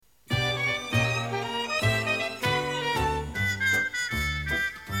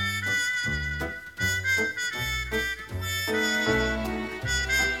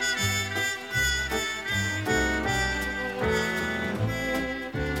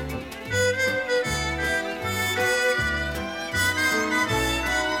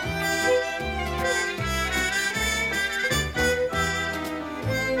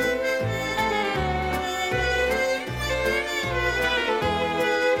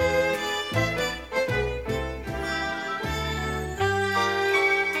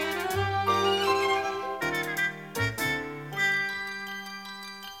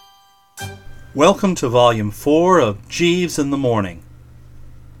Welcome to Volume 4 of Jeeves in the Morning.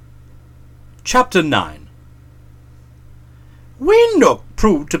 Chapter 9. Weendock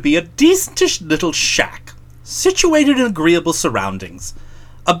proved to be a decentish little shack, situated in agreeable surroundings.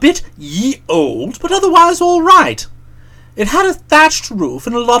 A bit ye old, but otherwise all right. It had a thatched roof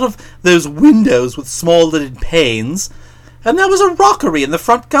and a lot of those windows with small lidded panes, and there was a rockery in the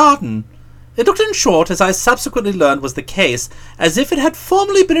front garden. It looked, in short, as I subsequently learned was the case, as if it had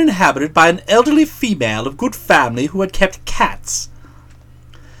formerly been inhabited by an elderly female of good family who had kept cats.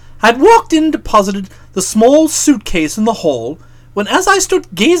 I had walked in and deposited the small suitcase in the hall, when as I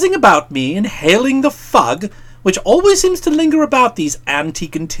stood gazing about me, inhaling the fug, which always seems to linger about these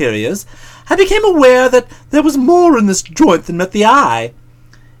antique interiors, I became aware that there was more in this joint than met the eye.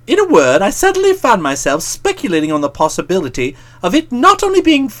 In a word, I suddenly found myself speculating on the possibility of it not only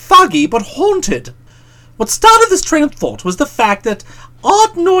being foggy, but haunted. What started this train of thought was the fact that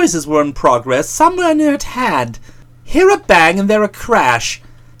odd noises were in progress somewhere near at hand, here a bang and there a crash,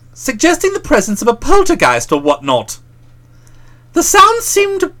 suggesting the presence of a poltergeist or what-not. The sound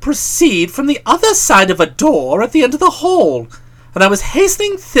seemed to proceed from the other side of a door at the end of the hall, and I was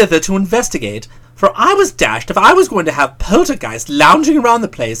hastening thither to investigate, for I was dashed if I was going to have poltergeists lounging around the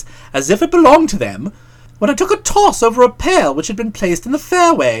place as if it belonged to them, when I took a toss over a pail which had been placed in the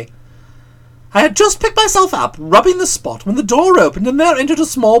fairway. I had just picked myself up, rubbing the spot, when the door opened and there entered a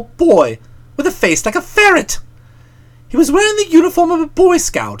small boy, with a face like a ferret. He was wearing the uniform of a Boy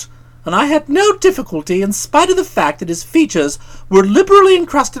Scout, and I had no difficulty, in spite of the fact that his features were liberally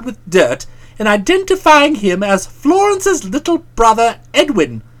encrusted with dirt, in identifying him as Florence's little brother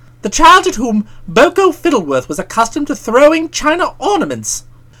Edwin, the child at whom Boko Fiddleworth was accustomed to throwing china ornaments.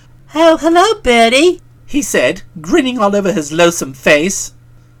 "Oh, hello, Birdie," he said, grinning all over his loathsome face.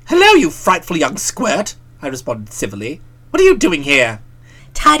 "Hello, you frightful young squirt," I responded civilly. "What are you doing here?"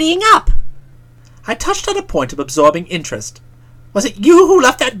 "Tidying up." I touched on a point of absorbing interest. "Was it you who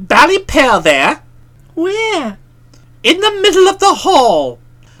left that bally pail there?" "Where?" "In the middle of the hall."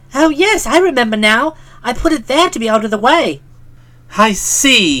 "Oh, yes, I remember now. I put it there to be out of the way." "I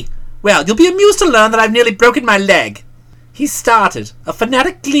see. Well, you'll be amused to learn that I've nearly broken my leg." He started. A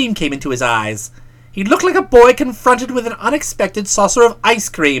fanatic gleam came into his eyes. He looked like a boy confronted with an unexpected saucer of ice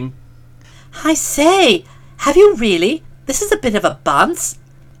cream. "I say, have you really? This is a bit of a bunce.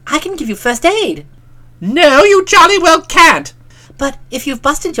 I can give you first aid." "No, you jolly well can't." "But if you've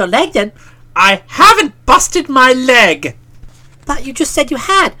busted your leg, then—" "I haven't busted my leg." "But you just said you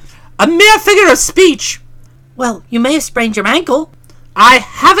had." "A mere figure of speech." "Well, you may have sprained your ankle." "I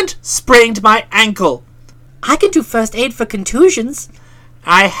haven't sprained my ankle." "I can do first aid for contusions."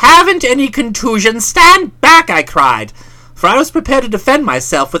 "I haven't any contusions. Stand back," I cried, for I was prepared to defend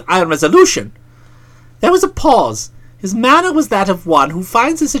myself with iron resolution. There was a pause. His manner was that of one who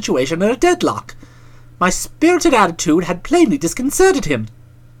finds the situation at a deadlock. My spirited attitude had plainly disconcerted him.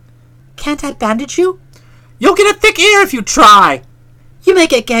 "Can't I bandage you?" "You'll get a thick ear if you try." "You may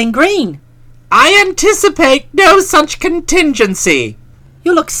get gangrene." "I anticipate no such contingency."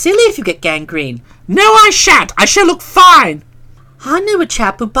 "You'll look silly if you get gangrene." "No, I shan't. I shall look fine." "I knew a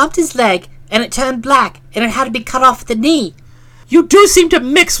chap who bumped his leg, and it turned black, and it had to be cut off at the knee." "You do seem to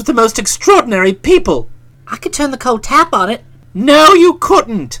mix with the most extraordinary people." "I could turn the cold tap on it." "No, you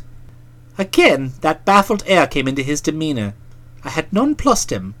couldn't." Again, that baffled air came into his demeanour. I had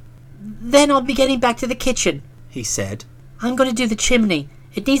nonplussed him. "Then I'll be getting back to the kitchen," he said. "I'm going to do the chimney.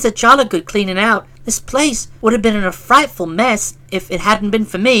 It needs a jolly good cleaning out. This place would have been in a frightful mess if it hadn't been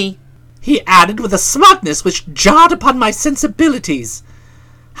for me," he added with a smugness which jarred upon my sensibilities.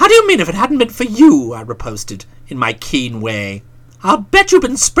 "How do you mean if it hadn't been for you?" I riposted, in my keen way. "I'll bet you've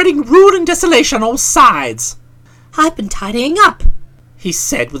been spreading ruin and desolation on all sides." "I've been tidying up," he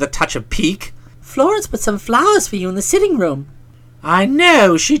said with a touch of pique. "Florence put some flowers for you in the sitting room." "I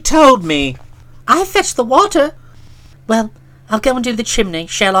know, she told me." "I fetched the water." "Well, I'll go and do the chimney,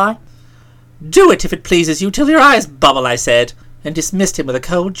 shall I?" "Do it, if it pleases you, till your eyes bubble," I said, and dismissed him with a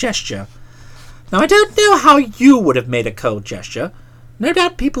cold gesture. Now, I don't know how you would have made a cold gesture. No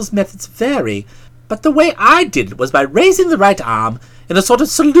doubt people's methods vary, but the way I did it was by raising the right arm in a sort of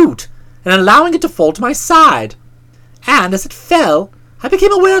salute and allowing it to fall to my side. And as it fell, I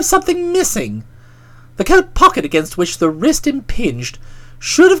became aware of something missing. The coat pocket against which the wrist impinged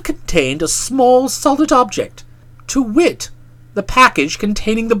should have contained a small solid object, to wit, the package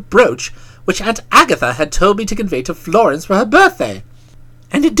containing the brooch which Aunt Agatha had told me to convey to Florence for her birthday.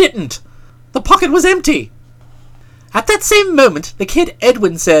 And it didn't. The pocket was empty. At that same moment, the kid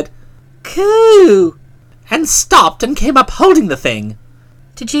Edwin said, "Coo!" and stopped and came up holding the thing.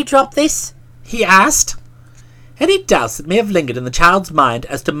 "Did you drop this?" he asked. Any doubts that may have lingered in the child's mind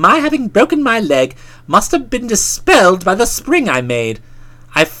as to my having broken my leg must have been dispelled by the spring I made.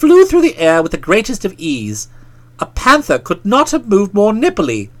 I flew through the air with the greatest of ease. A panther could not have moved more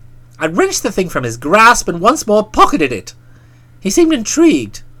nippily. I wrenched the thing from his grasp and once more pocketed it. He seemed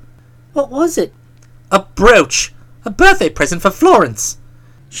intrigued. What was it? A brooch. A birthday present for Florence.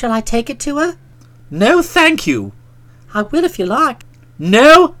 Shall I take it to her? No, thank you. I will if you like.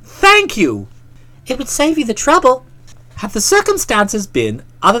 No, thank you. It would save you the trouble. Had the circumstances been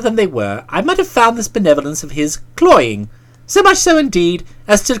other than they were, I might have found this benevolence of his cloying, so much so indeed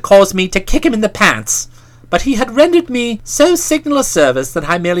as to cause me to kick him in the pants. But he had rendered me so signal a service that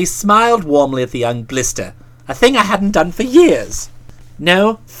I merely smiled warmly at the young blister, a thing I hadn't done for years.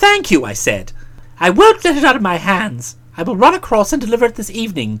 No, thank you, I said. I won't let it out of my hands. I will run across and deliver it this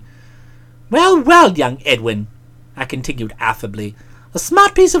evening. Well, well, young Edwin, I continued affably, a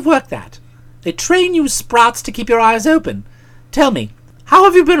smart piece of work that. They train you sprouts to keep your eyes open. Tell me, how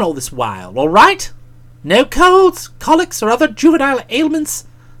have you been all this while? All right? No colds, colics, or other juvenile ailments?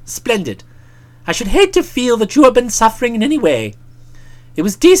 Splendid. I should hate to feel that you have been suffering in any way. It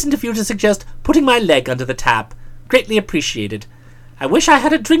was decent of you to suggest putting my leg under the tap. Greatly appreciated. I wish I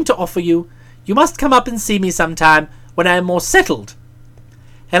had a drink to offer you. You must come up and see me sometime when I am more settled.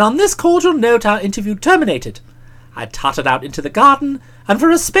 And on this cordial note our interview terminated. I tottered out into the garden, and for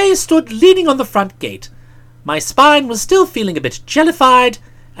a space stood leaning on the front gate. My spine was still feeling a bit jellified,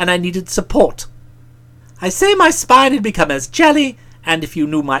 and I needed support. I say my spine had become as jelly, and if you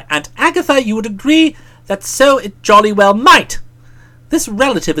knew my Aunt Agatha, you would agree that so it jolly well might. This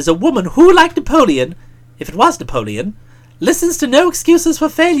relative is a woman who, like Napoleon, if it was Napoleon, listens to no excuses for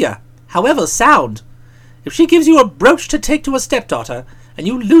failure, however sound. If she gives you a brooch to take to a stepdaughter, and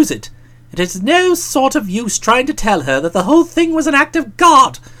you lose it, it is no sort of use trying to tell her that the whole thing was an act of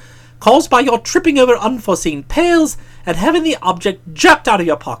God, caused by your tripping over unforeseen pails and having the object jerked out of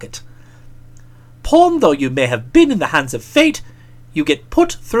your pocket. Pawn though you may have been in the hands of fate, you get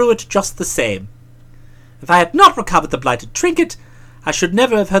put through it just the same. If I had not recovered the blighted trinket, I should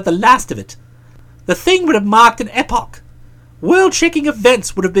never have heard the last of it. The thing would have marked an epoch. World-shaking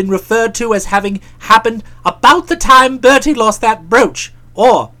events would have been referred to as having happened about the time Bertie lost that brooch,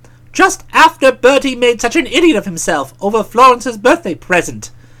 or just after Bertie made such an idiot of himself over Florence's birthday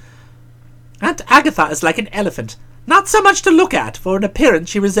present. Aunt Agatha is like an elephant, not so much to look at, for in appearance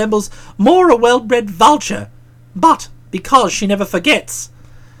she resembles more a well-bred vulture, but because she never forgets.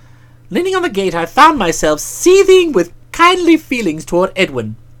 Leaning on the gate, I found myself seething with kindly feelings toward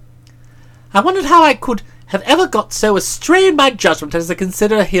Edwin. I wondered how I could have ever got so astray in my judgment as to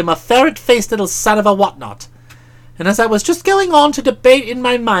consider him a ferret-faced little son of a whatnot, and as I was just going on to debate in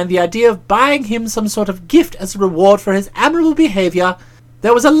my mind the idea of buying him some sort of gift as a reward for his admirable behaviour,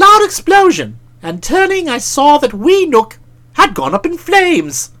 there was a loud explosion, and turning I saw that wee Nook had gone up in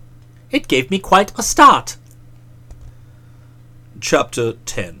flames. It gave me quite a start. Chapter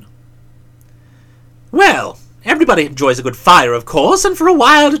 10. Well, everybody enjoys a good fire, of course, and for a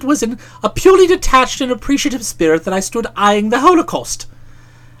while it was in a purely detached and appreciative spirit that I stood eyeing the Holocaust.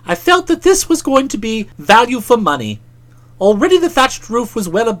 I felt that this was going to be value for money. Already the thatched roof was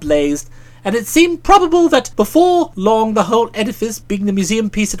well ablazed, and it seemed probable that before long the whole edifice, being the museum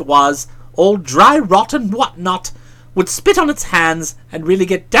piece it was, all dry rot and what-not, would spit on its hands and really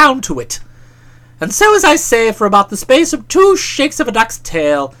get down to it. And so, as I say, for about the space of 2 shakes of a duck's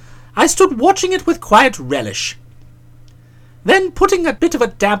tail, I stood watching it with quiet relish. Then, putting a bit of a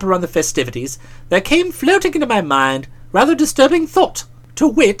damper on the festivities, there came floating into my mind rather disturbing thought, to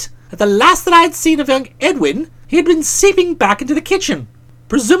wit, that the last that I had seen of young Edwin, he had been seeping back into the kitchen.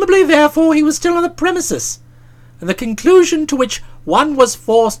 Presumably, therefore, he was still on the premises, and the conclusion to which one was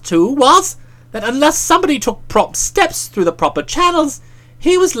forced to was that unless somebody took prompt steps through the proper channels,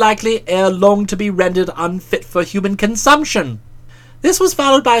 he was likely ere long to be rendered unfit for human consumption. This was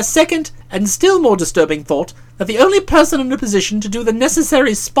followed by a second and still more disturbing thought that the only person in a position to do the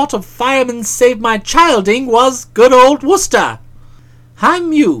necessary spot of fireman save my childing was good old Worcester. I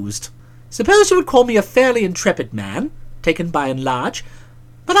mused. Suppose you would call me a fairly intrepid man, taken by and large,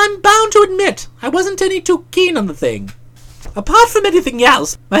 but I'm bound to admit I wasn't any too keen on the thing. Apart from anything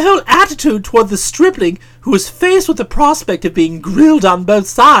else, my whole attitude toward the stripling who was faced with the prospect of being grilled on both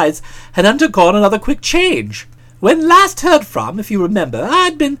sides had undergone another quick change. When last heard from, if you remember, I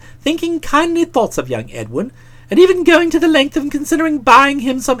had been thinking kindly thoughts of young Edwin, and even going to the length of considering buying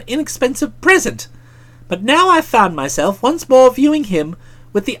him some inexpensive present. But now I found myself once more viewing him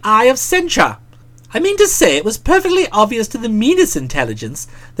with the eye of censure. I mean to say, it was perfectly obvious to the meanest intelligence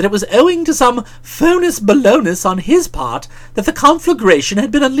that it was owing to some phonus balonus on his part that the conflagration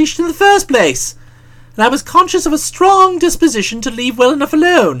had been unleashed in the first place. and I was conscious of a strong disposition to leave well enough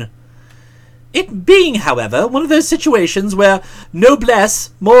alone. It being, however, one of those situations where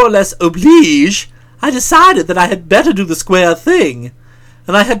noblesse more or less oblige, I decided that I had better do the square thing,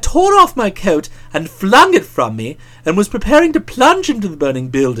 and I had torn off my coat and flung it from me, and was preparing to plunge into the burning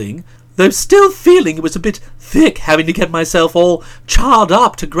building, though still feeling it was a bit thick having to get myself all charred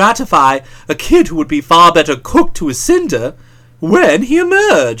up to gratify a kid who would be far better cooked to a cinder, when he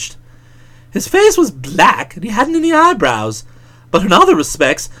emerged. His face was black, and he hadn't any eyebrows, but in other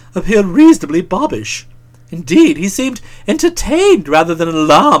respects appeared reasonably bobbish. Indeed, he seemed entertained rather than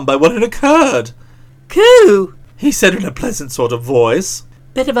alarmed by what had occurred. "Coo!" he said in a pleasant sort of voice.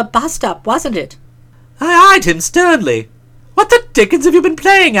 Bit of a bust-up, wasn't it? I eyed him sternly. "What the dickens have you been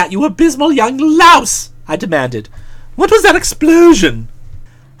playing at, you abysmal young louse?" I demanded. "What was that explosion?"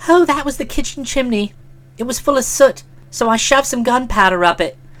 "Oh, that was the kitchen chimney. It was full of soot, so I shoved some gunpowder up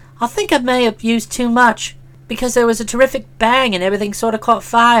it. I think I may have used too much, because there was a terrific bang and everything sort of caught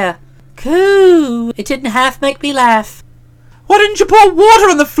fire. Coo! It didn't half make me laugh." "Why didn't you pour water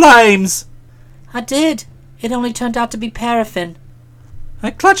on the flames?" "I did. It only turned out to be paraffin." I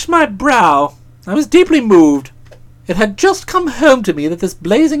clutched my brow. I was deeply moved. It had just come home to me that this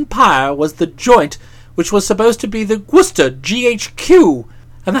blazing pyre was the joint which was supposed to be the Worcester GHQ,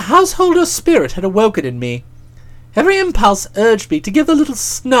 and the householder spirit had awoken in me. Every impulse urged me to give the little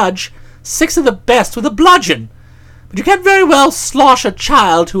snudge 6 of the best with a bludgeon, but you can't very well slosh a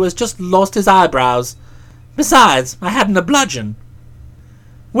child who has just lost his eyebrows. Besides, I hadn't a bludgeon.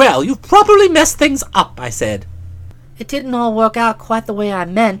 "Well, you've probably messed things up," I said. "It didn't all work out quite the way I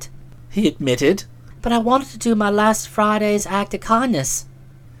meant," he admitted. "but I wanted to do my last Friday's act of kindness."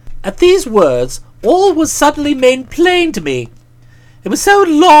 At these words, all was suddenly made plain to me. It was so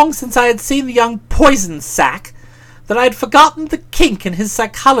long since I had seen the young poison sack that I had forgotten the kink in his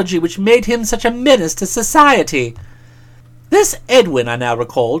psychology which made him such a menace to society. This Edwin, I now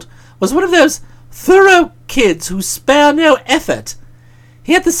recalled, was one of those thorough kids who spare no effort.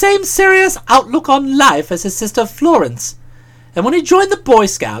 He had the same serious outlook on life as his sister Florence, and when he joined the Boy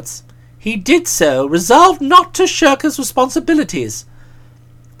Scouts, he did so resolved not to shirk his responsibilities.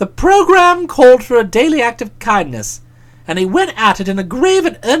 The program called for a daily act of kindness, and he went at it in a grave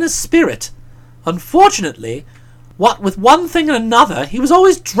and earnest spirit. Unfortunately, what with one thing and another, he was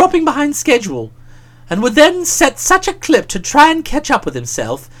always dropping behind schedule, and would then set such a clip to try and catch up with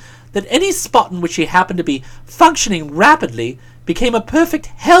himself that any spot in which he happened to be functioning rapidly became a perfect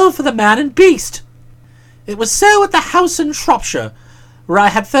hell for the man and beast. It was so at the house in Shropshire, where I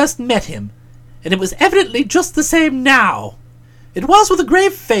had first met him, and it was evidently just the same now. It was with a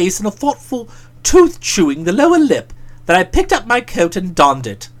grave face and a thoughtful tooth-chewing the lower lip that I picked up my coat and donned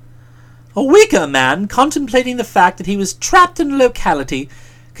it. A weaker man contemplating the fact that he was trapped in a locality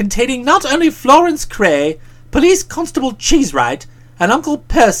containing not only Florence Cray, Police Constable Cheesewright, and Uncle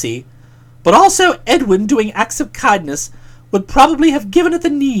Percy, but also Edwin doing acts of kindness, would probably have given at the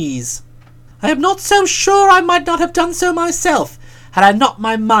knees. I am not so sure I might not have done so myself, had I not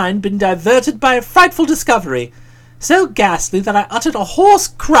my mind been diverted by a frightful discovery, so ghastly that I uttered a hoarse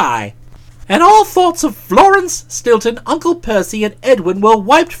cry, and all thoughts of Florence, Stilton, Uncle Percy, and Edwin were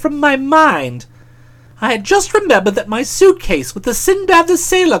wiped from my mind. I had just remembered that my suitcase with the Sinbad the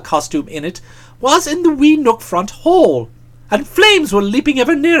Sailor costume in it was in the wee nook front hall, and flames were leaping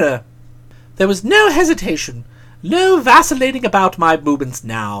ever nearer. There was no hesitation, no vacillating about my movements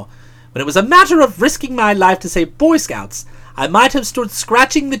now. When it was a matter of risking my life to save Boy Scouts, I might have stood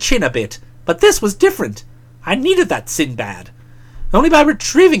scratching the chin a bit, but this was different. I needed that Sinbad. Only by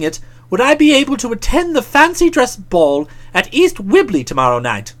retrieving it would I be able to attend the fancy-dress ball at East Wibley tomorrow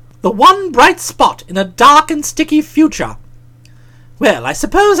night, the one bright spot in a dark and sticky future. Well, I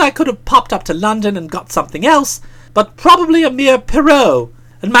suppose I could have popped up to London and got something else, but probably a mere Perrault,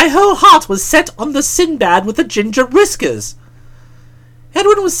 and my whole heart was set on the Sinbad with the ginger whiskers.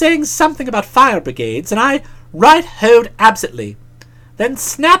 Edwin was saying something about fire brigades, and I right-hoed absently. Then,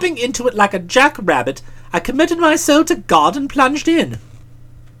 snapping into it like a jack-rabbit, I committed my soul to God and plunged in.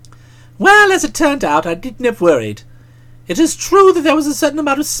 Well, as it turned out, I needn't have worried. It is true that there was a certain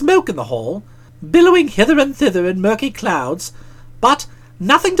amount of smoke in the hall, billowing hither and thither in murky clouds, but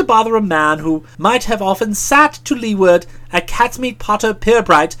nothing to bother a man who might have often sat to leeward at Catsmeet Potter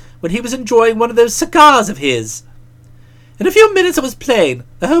Pirbright when he was enjoying one of those cigars of his. In a few minutes it was plain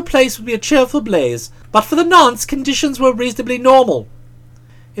the whole place would be a cheerful blaze, but for the nonce conditions were reasonably normal.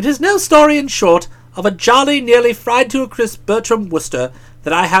 It is no story, in short, of a jolly, nearly fried to a crisp Bertram Wooster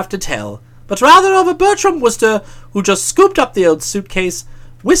that I have to tell, but rather of a Bertram Wooster who just scooped up the old suitcase,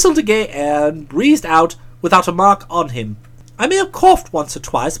 whistled a gay air, and breezed out without a mark on him. I may have coughed once or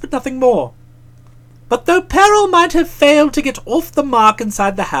twice, but nothing more. But though peril might have failed to get off the mark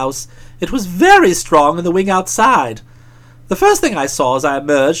inside the house, it was very strong in the wing outside. The first thing I saw as I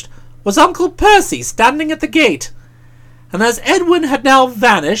emerged was Uncle Percy standing at the gate, and as Edwin had now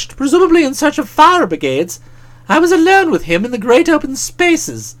vanished, presumably in search of fire brigades, I was alone with him in the great open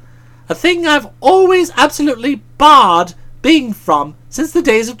spaces, a thing I've always absolutely barred being from since the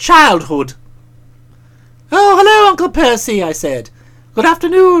days of childhood. "Oh, hello, Uncle Percy," I said. "Good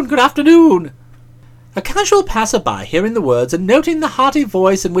afternoon, good afternoon." A casual passer-by, hearing the words and noting the hearty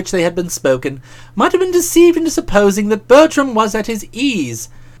voice in which they had been spoken, might have been deceived into supposing that Bertram was at his ease.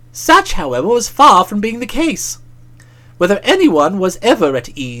 Such, however, was far from being the case. Whether anyone was ever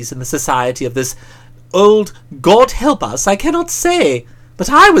at ease in the society of this old God help us, I cannot say, but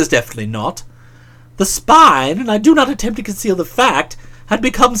I was definitely not. The spine, and I do not attempt to conceal the fact, had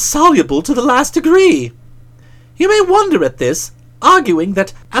become soluble to the last degree. You may wonder at this, arguing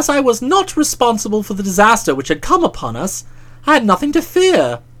that, as I was not responsible for the disaster which had come upon us, I had nothing to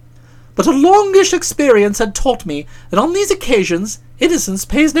fear. But a longish experience had taught me that on these occasions innocence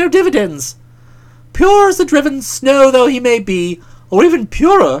pays no dividends. Pure as the driven snow though he may be, or even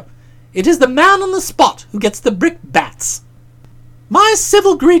purer, it is the man on the spot who gets the brickbats. My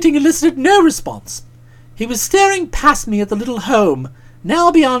civil greeting elicited no response. He was staring past me at the little home, now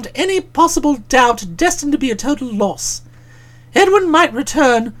beyond any possible doubt destined to be a total loss. Edwin might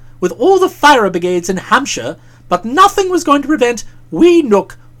return with all the fire brigades in Hampshire, but nothing was going to prevent wee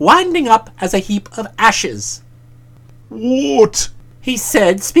Nook winding up as a heap of ashes. "What?" he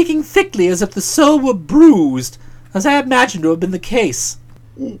said, speaking thickly as if the soul were bruised, as I imagined to have been the case.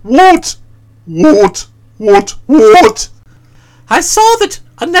 "What? What? I saw that,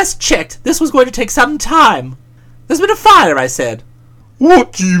 unless checked, this was going to take some time. "There's been a fire," I said.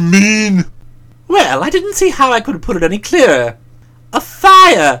 What do you mean?" Well, I didn't see how I could have put it any clearer. "A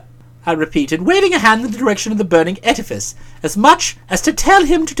fire," I repeated, waving a hand in the direction of the burning edifice, as much as to tell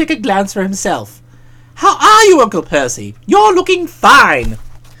him to take a glance for himself. "How are you, Uncle Percy? You're looking fine."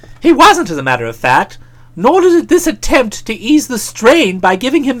 He wasn't, as a matter of fact, nor did this attempt to ease the strain by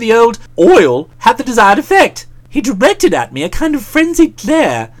giving him the old oil have the desired effect. He directed at me a kind of frenzied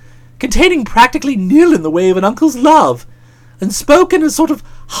glare, containing practically nil in the way of an uncle's love, and spoke in a sort of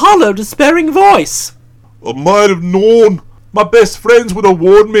hollow, despairing voice. "I might have known. My best friends would have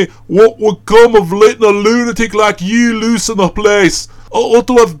warned me what would come of letting a lunatic like you loose in the place. I ought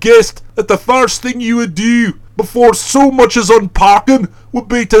to have guessed that the first thing you would do, before so much as unpacking, would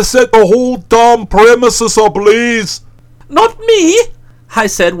be to set the whole damn premises ablaze." "Not me," I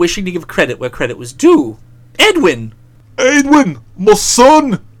said, wishing to give credit where credit was due. "Edwin." "Edwin, my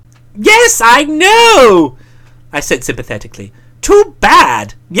son." "Yes, I know," I said sympathetically. "Too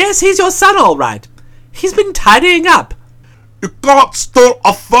bad. Yes, he's your son, all right. He's been tidying up." "You can't start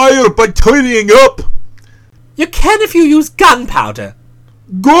a fire by tidying up." "You can if you use gunpowder."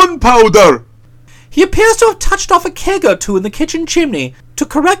 "Gunpowder?" "He appears to have touched off a keg or two in the kitchen chimney to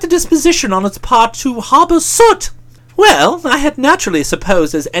correct a disposition on its part to harbour soot." Well, I had naturally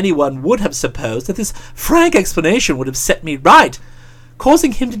supposed, as anyone would have supposed, that this frank explanation would have set me right,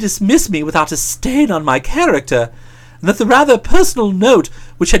 causing him to dismiss me without a stain on my character, and that the rather personal note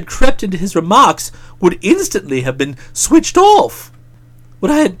which had crept into his remarks would instantly have been switched off.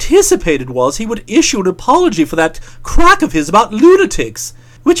 What I anticipated was he would issue an apology for that crack of his about lunatics,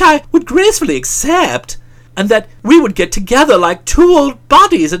 which I would gracefully accept, and that we would get together like two old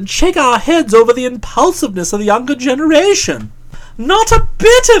buddies and shake our heads over the impulsiveness of the younger generation. Not a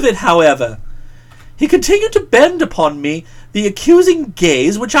bit of it, however. He continued to bend upon me the accusing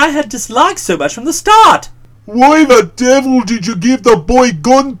gaze which I had disliked so much from the start. "Why the devil did you give the boy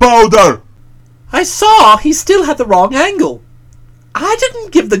gunpowder?" I saw he still had the wrong angle. "I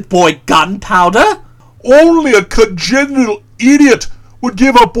didn't give the boy gunpowder." "Only a congenital idiot would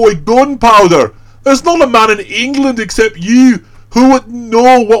give a boy gunpowder. There's not a man in England except you who would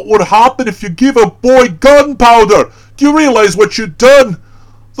know what would happen if you give a boy gunpowder. Do you realise what you've done?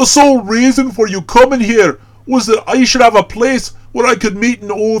 The sole reason for you coming here was that I should have a place where I could meet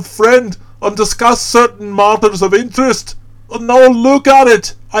an old friend and discuss certain matters of interest. And now look at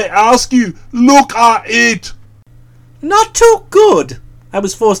it. I ask you, look at it." "Not too good," I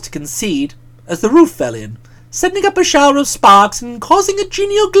was forced to concede, as the roof fell in, sending up a shower of sparks and causing a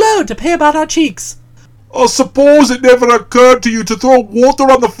genial glow to play about our cheeks. "I suppose it never occurred to you to throw water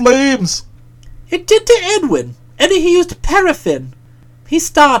on the flames." "It did to Edwin, and he used paraffin." He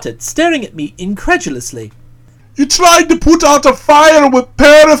started, staring at me incredulously. "You tried to put out a fire with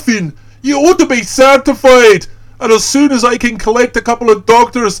paraffin. You ought to be certified. And as soon as I can collect a couple of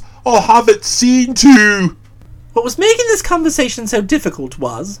doctors, I'll have it seen to." What was making this conversation so difficult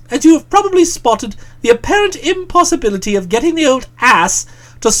was, as you have probably spotted, the apparent impossibility of getting the old ass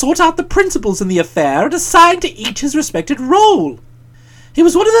to sort out the principals in the affair and assign to each his respected role. He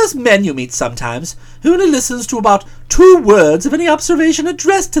was one of those men you meet sometimes, who only listens to about 2 words of any observation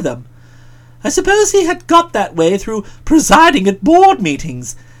addressed to them. I suppose he had got that way through presiding at board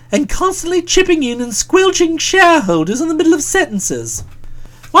meetings, and constantly chipping in and squelching shareholders in the middle of sentences.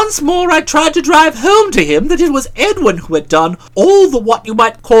 Once more I tried to drive home to him that it was Edwin who had done all the what you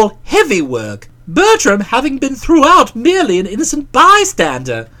might call heavy work, Bertram having been throughout merely an innocent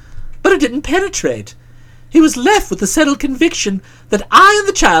bystander. But it didn't penetrate. He was left with the settled conviction that I and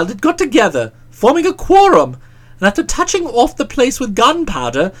the child had got together, forming a quorum, and after touching off the place with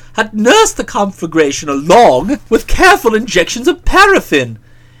gunpowder, had nursed the conflagration along with careful injections of paraffin,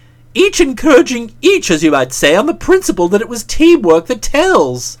 each encouraging each, as you might say, on the principle that it was teamwork that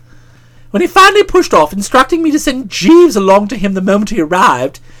tells. When he finally pushed off, instructing me to send Jeeves along to him the moment he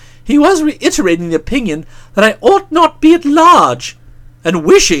arrived, he was reiterating the opinion that I ought not be at large, and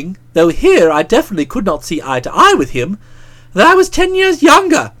wishing, though here I definitely could not see eye to eye with him, that I was 10 years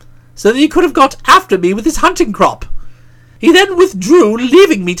younger, so that he could have got after me with his hunting crop. He then withdrew,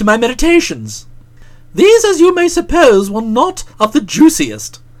 leaving me to my meditations. These, as you may suppose, were not of the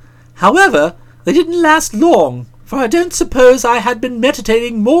juiciest. However, they didn't last long, for I don't suppose I had been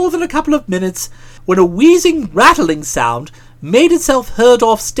meditating more than a couple of minutes when a wheezing, rattling sound made itself heard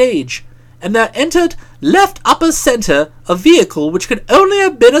off stage, and there entered, left upper centre, a vehicle which could only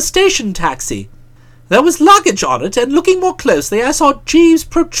have been a station taxi. There was luggage on it, and looking more closely I saw Jeeves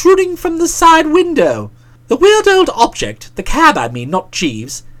protruding from the side window. The weird old object, the cab I mean, not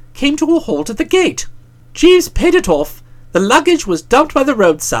Jeeves, came to a halt at the gate. Jeeves paid it off, the luggage was dumped by the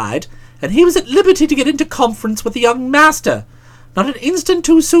roadside, and he was at liberty to get into conference with the young master, not an instant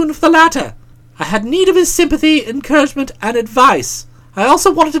too soon for the latter. I had need of his sympathy, encouragement, and advice. I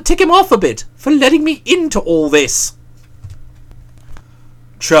also wanted to tick him off a bit for letting me into all this.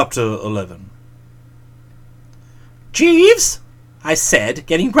 Chapter 11. Jeeves, I said,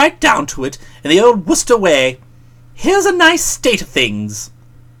 getting right down to it in the old Worcester way, here's a nice state of things.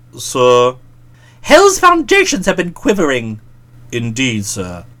 Sir? Hell's foundations have been quivering. Indeed,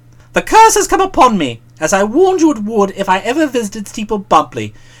 sir. The curse has come upon me, as I warned you it would if I ever visited Steeple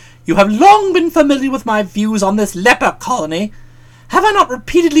Bumpley. You have long been familiar with my views on this leper colony. Have I not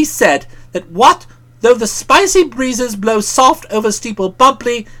repeatedly said that what though the spicy breezes blow soft over Steeple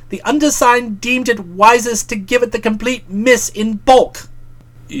Bumpley, the undersigned deemed it wisest to give it the complete miss in bulk?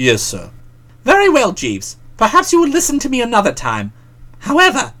 Yes, sir. Very well, Jeeves. Perhaps you will listen to me another time.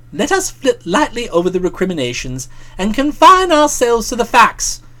 However, let us flit lightly over the recriminations and confine ourselves to the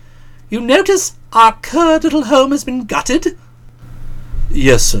facts. You notice our curd little home has been gutted?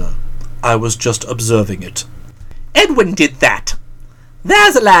 Yes, sir. I was just observing it. Edwin did that.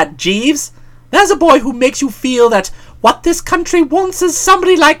 There's a lad, Jeeves. There's a boy who makes you feel that what this country wants is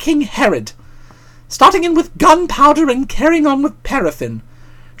somebody like King Herod, starting in with gunpowder and carrying on with paraffin.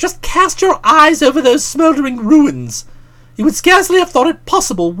 Just cast your eyes over those smouldering ruins. You would scarcely have thought it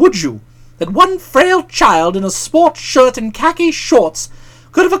possible, would you, that one frail child in a sport shirt and khaki shorts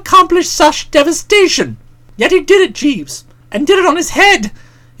could have accomplished such devastation? Yet he did it, Jeeves, and did it on his head.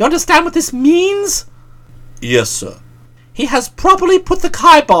 You understand what this means? Yes, sir. He has properly put the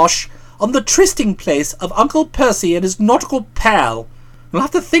kibosh on the trysting place of Uncle Percy and his nautical pal. You'll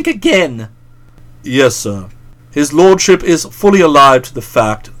have to think again. Yes, sir. His lordship is fully alive to the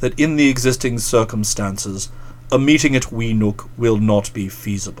fact that in the existing circumstances, a meeting at Weenock will not be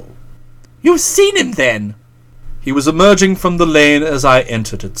feasible. You've seen him, then? He was emerging from the lane as I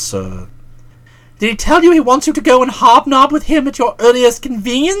entered it, sir. Did he tell you he wants you to go and hobnob with him at your earliest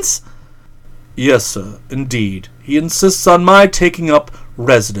convenience? Yes, sir, indeed. He insists on my taking up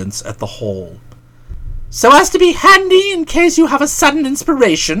residence at the Hall. So as to be handy in case you have a sudden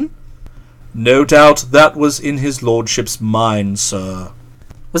inspiration? No doubt that was in his lordship's mind, sir.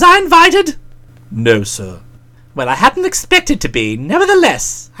 Was I invited? No, sir. Well, I hadn't expected to be.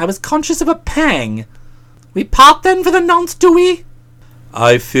 Nevertheless, I was conscious of a pang. We part then for the nonce, do we?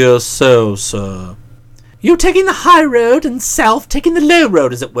 I fear so, sir. You taking the high road, and self taking the low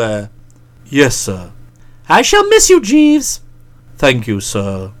road, as it were? Yes, sir. I shall miss you, Jeeves. Thank you,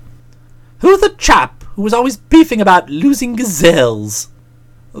 sir. Who's the chap who was always beefing about losing gazelles?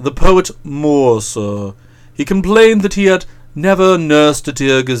 The poet Moore, sir. He complained that he had never nursed a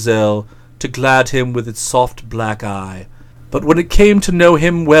dear gazelle to glad him with its soft black eye, but when it came to know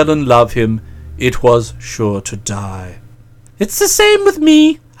him well and love him, it was sure to die. It's the same with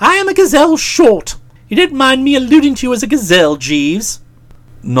me. I am a gazelle short. You didn't mind me alluding to you as a gazelle, Jeeves?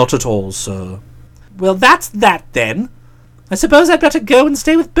 Not at all, sir. Well, that's that, then. I suppose I'd better go and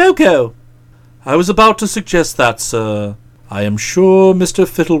stay with Boko. I was about to suggest that, sir. I am sure Mr.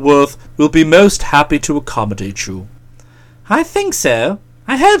 Fittleworth will be most happy to accommodate you. I think so.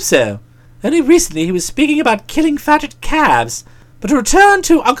 I hope so. Only recently he was speaking about killing fatted calves. But to return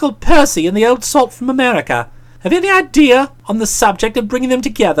to Uncle Percy and the old salt from America, have you any idea on the subject of bringing them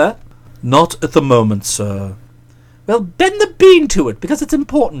together? Not at the moment, sir. Well, bend the bean to it, because it's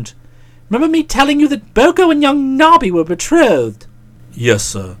important. Remember me telling you that Boko and young Nobby were betrothed? Yes,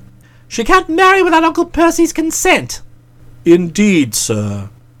 sir. She can't marry without Uncle Percy's consent. Indeed, sir.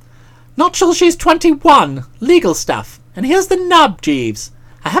 Not till she's 21. Legal stuff. And here's the nub, Jeeves.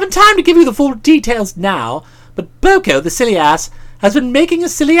 I haven't time to give you the full details now, but Boko, the silly ass, has been making a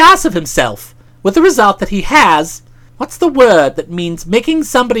silly ass of himself, with the result that he has... What's the word that means making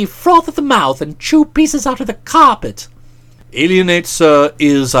somebody froth at the mouth and chew pieces out of the carpet? Alienate, sir,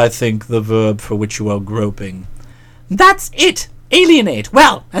 is, I think, the verb for which you are groping. That's it! Alienate!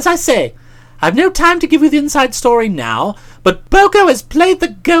 Well, as I say, I've no time to give you the inside story now, but Boko has played the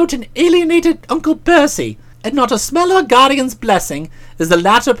goat and alienated Uncle Percy, and not a smell of a guardian's blessing is the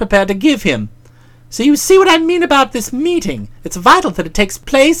latter prepared to give him. So you see what I mean about this meeting. It's vital that it takes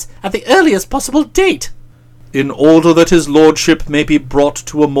place at the earliest possible date. In order that his lordship may be brought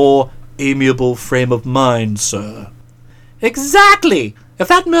to a more amiable frame of mind, sir. Exactly! If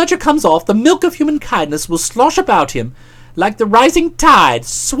that merger comes off, the milk of human kindness will slosh about him like the rising tide,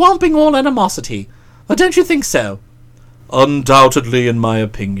 swamping all animosity. Or don't you think so? Undoubtedly, in my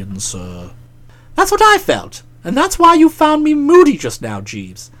opinion, sir. That's what I felt, and that's why you found me moody just now,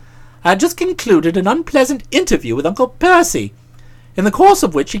 Jeeves. I had just concluded an unpleasant interview with Uncle Percy, in the course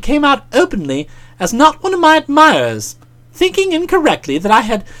of which he came out openly as not one of my admirers, thinking incorrectly that I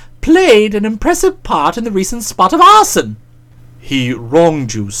had played an impressive part in the recent spot of arson. He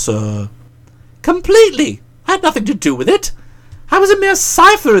wronged you, sir. Completely. I had nothing to do with it. I was a mere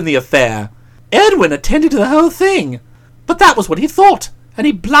cipher in the affair. Edwin attended to the whole thing. But that was what he thought, and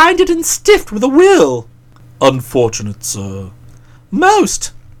he blinded and stiffed with a will. Unfortunate, sir.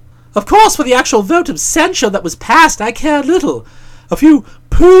 Most. Of course, for the actual vote of censure that was passed, I care little. A few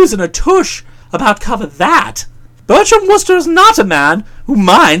poos and a tush about cover that. Bertram Wooster is not a man who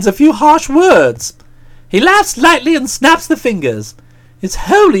minds a few harsh words. He laughs lightly and snaps the fingers. It's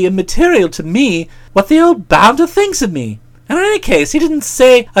wholly immaterial to me what the old bounder thinks of me. And in any case, he didn't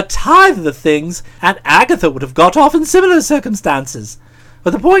say a tithe of the things Aunt Agatha would have got off in similar circumstances.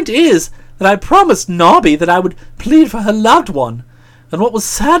 But the point is that I promised Nobby that I would plead for her loved one. And what was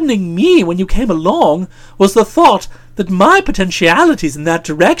saddening me when you came along was the thought that my potentialities in that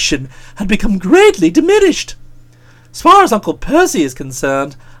direction had become greatly diminished. As far as Uncle Percy is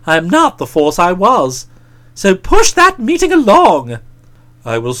concerned, I am not the force I was. So push that meeting along.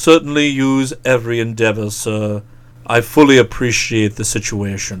 I will certainly use every endeavour, sir. I fully appreciate the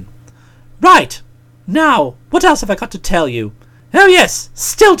situation. Right. Now, what else have I got to tell you? Oh yes,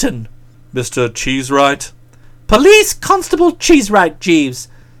 Stilton. Mr. Cheesewright? Police Constable Cheesewright, Jeeves.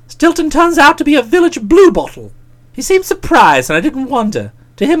 Stilton turns out to be a village bluebottle. He seemed surprised, and I didn't wonder.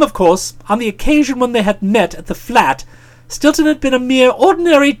 To him, of course, on the occasion when they had met at the flat, Stilton had been a mere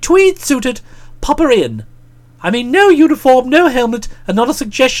ordinary tweed-suited popper-in. I mean, no uniform, no helmet, and not a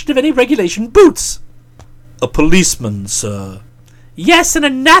suggestion of any regulation boots. A policeman, sir. Yes, and a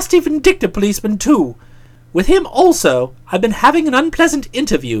nasty, vindictive policeman, too. With him, also, I've been having an unpleasant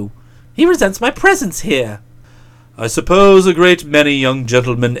interview. He resents my presence here. I suppose a great many young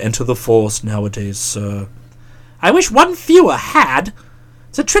gentlemen enter the force nowadays, sir. I wish one fewer had.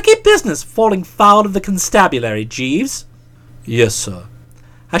 It's a tricky business falling foul of the constabulary, Jeeves. Yes, sir.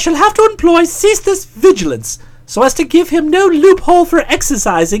 I shall have to employ ceaseless vigilance, so as to give him no loophole for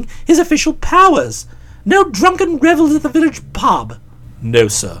exercising his official powers. No drunken revels at the village pub. No,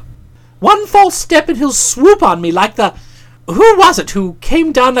 sir. One false step and he'll swoop on me like the... Who was it who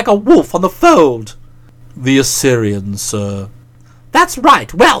came down like a wolf on the fold? The Assyrian, sir. That's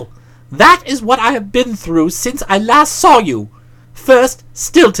right. Well, that is what I have been through since I last saw you. First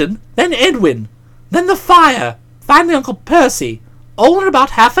Stilton, then Edwin, then the fire, finally Uncle Percy, all in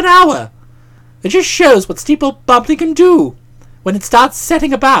about half an hour. It just shows what steeple bubbling can do when it starts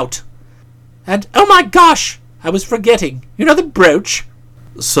setting about. And, oh my gosh, I was forgetting. You know the brooch?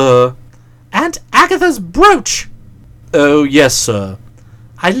 Sir? Aunt Agatha's brooch. Oh, yes, sir.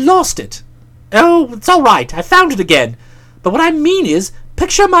 I lost it. Oh, it's all right. I found it again. But what I mean is,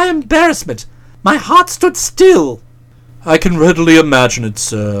 picture my embarrassment. My heart stood still. I can readily imagine it,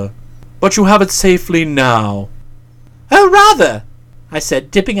 sir. But you have it safely now. Oh, rather, I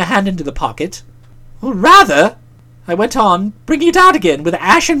said, dipping a hand into the pocket. Oh, rather, I went on, bringing it out again with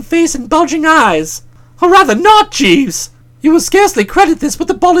ashen face and bulging eyes. Or rather not, Jeeves! You will scarcely credit this, but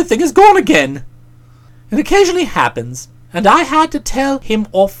the bolly thing is gone again. It occasionally happens, and I had to tell him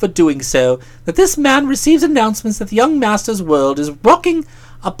off for doing so, that this man receives announcements that the young master's world is rocking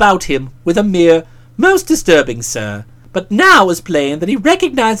about him with a mere most disturbing, sir. But now it was plain that he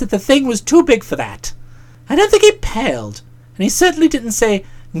recognized that the thing was too big for that. I don't think he paled, and he certainly didn't say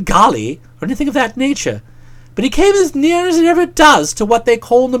golly or anything of that nature, but he came as near as it ever does to what they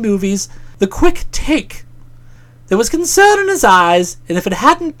call in the movies the quick take. There was concern in his eyes, and if it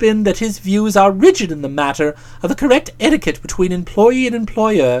hadn't been that his views are rigid in the matter of the correct etiquette between employee and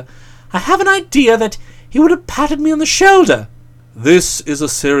employer, I have an idea that he would have patted me on the shoulder. This is a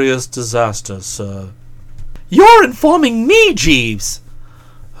serious disaster, sir. You're informing me, Jeeves.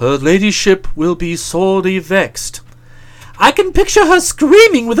 Her ladyship will be sorely vexed. I can picture her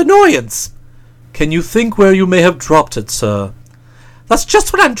screaming with annoyance. Can you think where you may have dropped it, sir? That's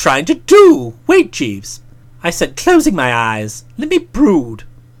just what I'm trying to do. Wait, Jeeves, I said, closing my eyes. Let me brood.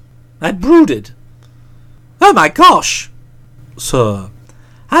 I brooded. Oh my gosh. Sir.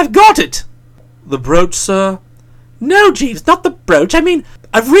 I've got it. The brooch, sir? No, Jeeves, not the brooch. I mean,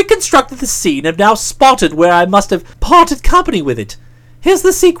 I've reconstructed the scene and now spotted where I must have parted company with it. Here's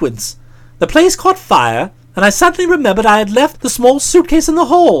the sequence. The place caught fire, and I suddenly remembered I had left the small suitcase in the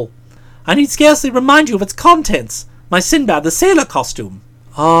hall. I need scarcely remind you of its contents. My Sinbad the sailor costume.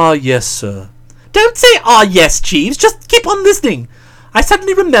 Ah, yes, sir. Don't say, ah, yes, Jeeves. Just keep on listening. I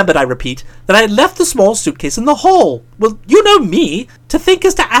suddenly remembered, I repeat, that I had left the small suitcase in the hall. Well, you know me. To think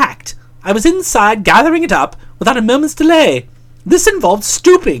is to act. I was inside gathering it up without a moment's delay. This involved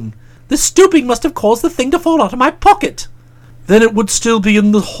stooping. The stooping must have caused the thing to fall out of my pocket. Then it would still be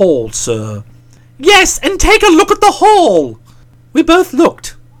in the hall, sir. Yes, and take a look at the hall. We both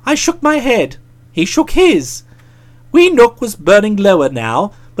looked. I shook my head. He shook his. Wee Nook was burning lower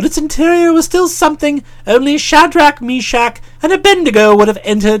now, but its interior was still something only Shadrach, Meshach, and Abednego would have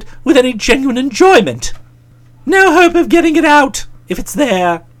entered with any genuine enjoyment. No hope of getting it out, if it's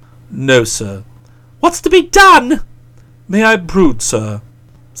there. No, sir. What's to be done? May I brood, sir?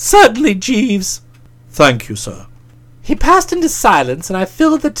 Certainly, Jeeves. Thank you, sir. He passed into silence, and I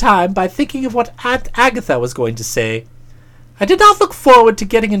filled the time by thinking of what Aunt Agatha was going to say. I did not look forward to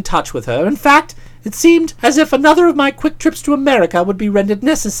getting in touch with her. In fact, it seemed as if another of my quick trips to America would be rendered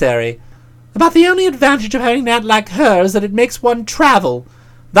necessary. About the only advantage of having an aunt like her is that it makes one travel,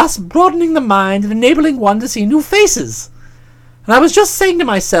 thus broadening the mind and enabling one to see new faces. And I was just saying to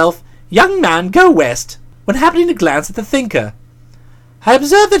myself, young man, go west, when happening to glance at the thinker. I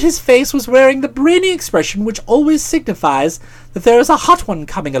observed that his face was wearing the brainy expression which always signifies that there is a hot one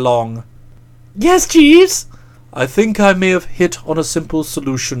coming along. Yes, Jeeves? I think I may have hit on a simple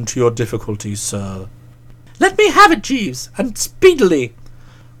solution to your difficulty, sir. Let me have it, Jeeves, and speedily.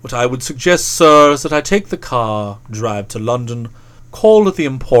 What I would suggest, sir, is that I take the car, drive to London, call at the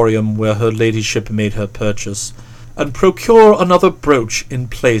Emporium where her ladyship made her purchase, and procure another brooch in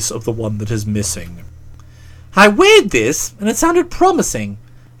place of the one that is missing. I weighed this, and it sounded promising.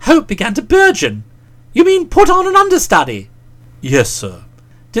 Hope began to burgeon. You mean put on an understudy? Yes, sir.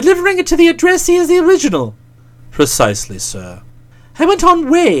 Delivering it to the addressee as the original? Precisely, sir. I went on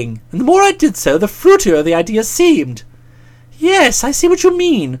weighing, and the more I did so, the fruitier the idea seemed. Yes, I see what you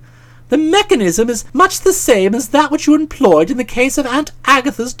mean. The mechanism is much the same as that which you employed in the case of Aunt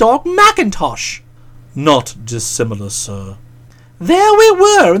Agatha's dog Mackintosh. Not dissimilar, sir. There we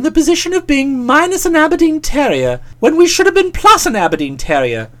were in the position of being minus an Aberdeen Terrier, when we should have been plus an Aberdeen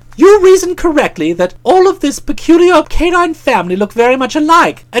Terrier. You reasoned correctly that all of this peculiar canine family look very much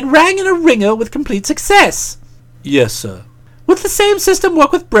alike, and rang in a ringer with complete success. Yes, sir. Would the same system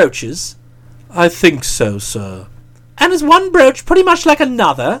work with brooches? I think so, sir. And is one brooch pretty much like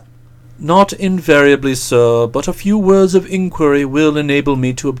another? Not invariably, sir, but a few words of inquiry will enable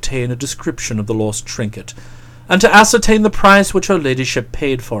me to obtain a description of the lost trinket, and to ascertain the price which her ladyship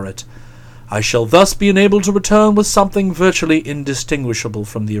paid for it. I shall thus be enabled to return with something virtually indistinguishable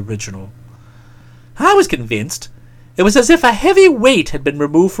from the original. I was convinced. It was as if a heavy weight had been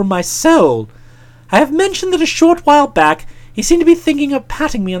removed from my soul. I have mentioned that a short while back he seemed to be thinking of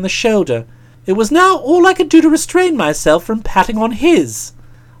patting me on the shoulder. It was now all I could do to restrain myself from patting on his.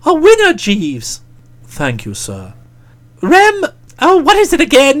 A winner, Jeeves. Thank you, sir. What is it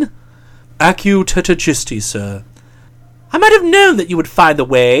again? Accu Tetagisti, sir. I might have known that you would find the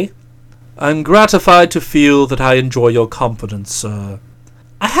way. I'm gratified to feel that I enjoy your confidence, sir.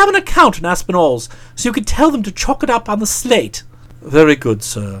 I have an account in Aspinall's, so you could tell them to chalk it up on the slate. Very good,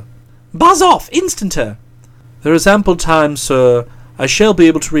 sir. Buzz off, instanter. There is ample time, sir. I shall be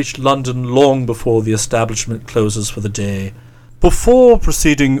able to reach London long before the establishment closes for the day. Before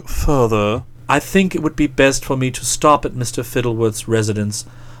proceeding further, I think it would be best for me to stop at Mr. Fiddleworth's residence,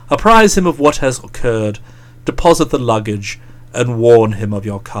 apprise him of what has occurred, deposit the luggage, and warn him of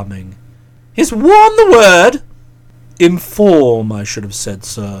your coming." "Is warn the word?" "Inform, I should have said,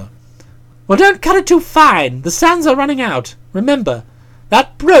 sir." "Well, don't cut it too fine. The sands are running out. Remember,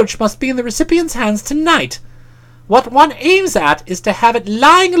 that brooch must be in the recipient's hands tonight. What one aims at is to have it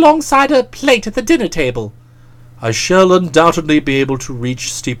lying alongside her plate at the dinner table." "I shall undoubtedly be able to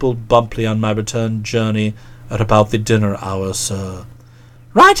reach Steeple Bumpley on my return journey at about the dinner hour, sir."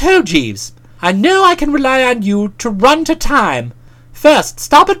 "Right-ho, Jeeves. I know I can rely on you to run to time. First,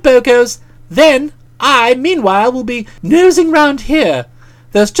 stop at Boco's, then I, meanwhile, will be nosing round here.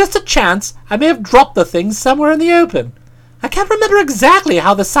 There's just a chance I may have dropped the things somewhere in the open. I can't remember exactly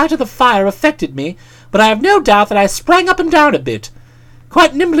how the sight of the fire affected me, but I have no doubt that I sprang up and down a bit,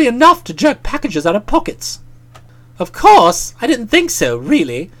 quite nimbly enough to jerk packages out of pockets. Of course, I didn't think so,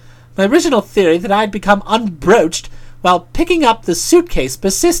 really. My original theory that I had become unbroached while picking up the suitcase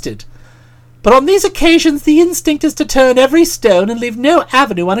persisted. But on these occasions the instinct is to turn every stone and leave no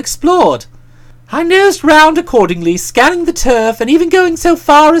avenue unexplored. I nosed round accordingly, scanning the turf, and even going so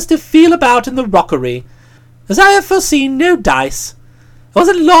far as to feel about in the rockery. As I have foreseen, no dice. It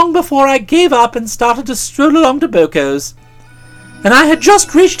wasn't long before I gave up and started to stroll along to Boco's, and I had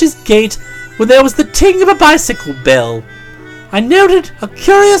just reached his gate when there was the ting of a bicycle bell. I noted a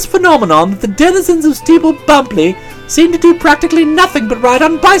curious phenomenon that the denizens of Steeple Bumpley seemed to do practically nothing but ride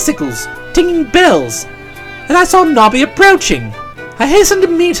on bicycles, tinging bells, and I saw Nobby approaching. I hastened to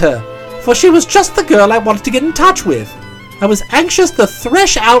meet her, for she was just the girl I wanted to get in touch with. I was anxious to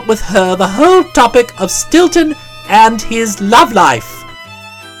thresh out with her the whole topic of Stilton and his love life.